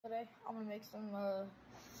Today I'm gonna make some.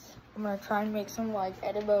 I'm gonna try and make some like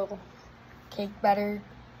edible cake batter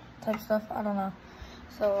type stuff. I don't know.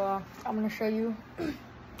 So I'm gonna show you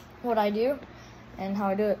what I do and how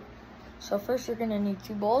I do it. So first you're gonna need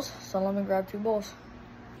 2 bowls. So let me grab 2 bowls.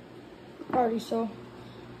 Alrighty, so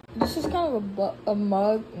this is kind of a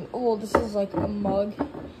mug. Well, this is like a mug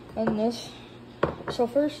and this. So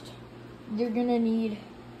first you're gonna need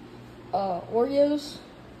Oreos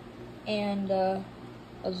and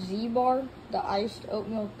a Z-bar, the iced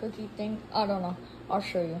oatmeal cookie thing. I don't know. I'll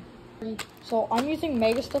show you. So I'm using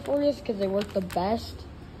Mega Stuff Oreos because they work the best.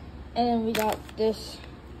 And then we got this,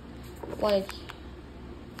 like,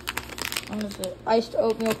 what is it? Iced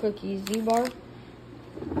oatmeal cookie Z-bar.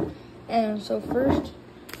 And so first,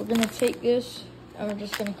 we're gonna take this and we're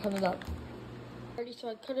just gonna cut it up. Alrighty, so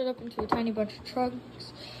I cut it up into a tiny bunch of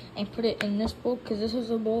chunks and put it in this bowl because this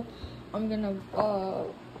is a bowl I'm gonna,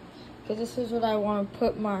 because this is what I want to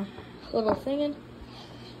put my little thing in.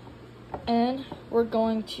 And we're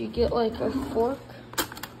going to get like a fork.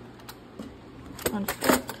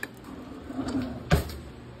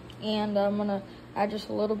 And I'm gonna add just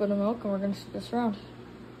a little bit of milk and we're gonna stir this around.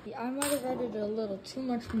 I might have added a little too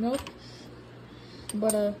much milk,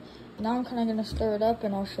 but now I'm kind of gonna stir it up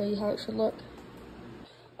and I'll show you how it should look.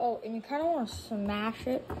 Oh, and you kind of want to smash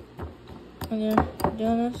it when you're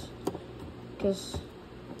doing this, because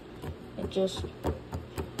it just, I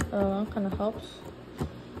don't know, kind of helps.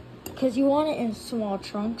 Because you want it in small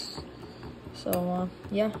chunks. So,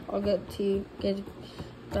 yeah, I'll get to you guys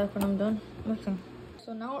back when I'm done mixing.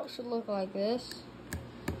 So now it should look like this.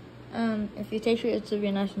 And if you taste it, it should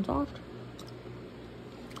be nice and soft.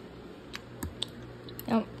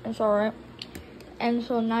 Yep, it's alright. And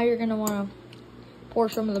so now you're going to want to pour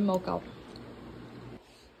some of the milk out.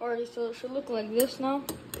 Alrighty, so it should look like this now.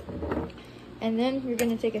 And then you're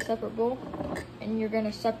going to take a separate bowl and you're going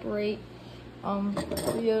to separate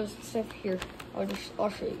Oreos and stuff here. I'll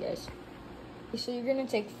show you guys. So you're going to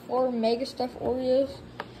take 4 Mega Stuff Oreos,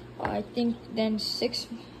 I think then 6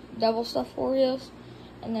 Double Stuff Oreos,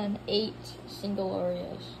 and then 8 single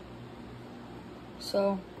Oreos.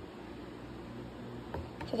 So,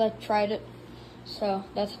 because I tried it, so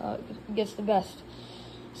that's how it gets the best.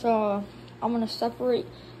 So I'm going to separate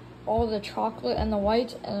all the chocolate and the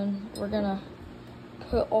white, and we're going to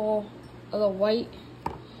put all of the white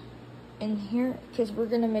in here because we're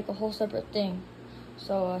going to make a whole separate thing.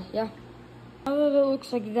 So, yeah. Now that it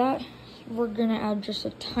looks like that, we're going to add just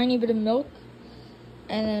a tiny bit of milk,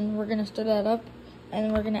 and then we're going to stir that up, and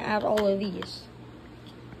then we're going to add all of these.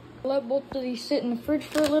 Let both of these sit in the fridge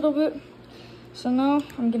for a little bit. So now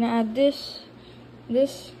I'm going to add this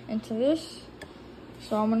into this.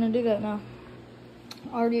 So I'm going to do that now.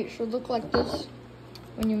 Already it should look like this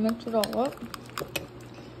when you mix it all up.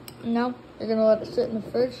 Now you're going to let it sit in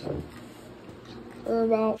the fridge for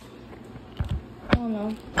about, I don't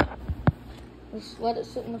know, just let it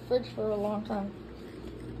sit in the fridge for a long time.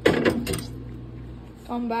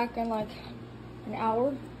 Come back in like an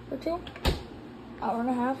hour or 2, hour and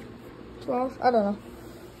a half, 2 hours, I don't know.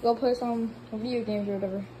 Go play some video games or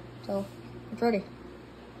whatever. So it's ready.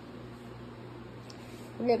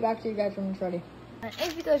 We'll get back to you guys when it's ready. And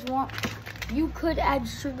if you guys want, you could add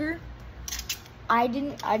sugar. I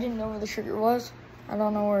didn't know where the sugar was. I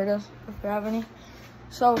don't know where it is, if you have any.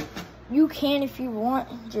 So you can if you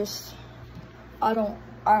want, just I don't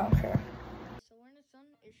care. So when it's done,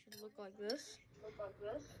 it should look like this.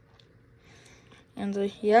 And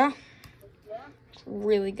yeah, it's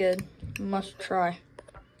really good. Must try.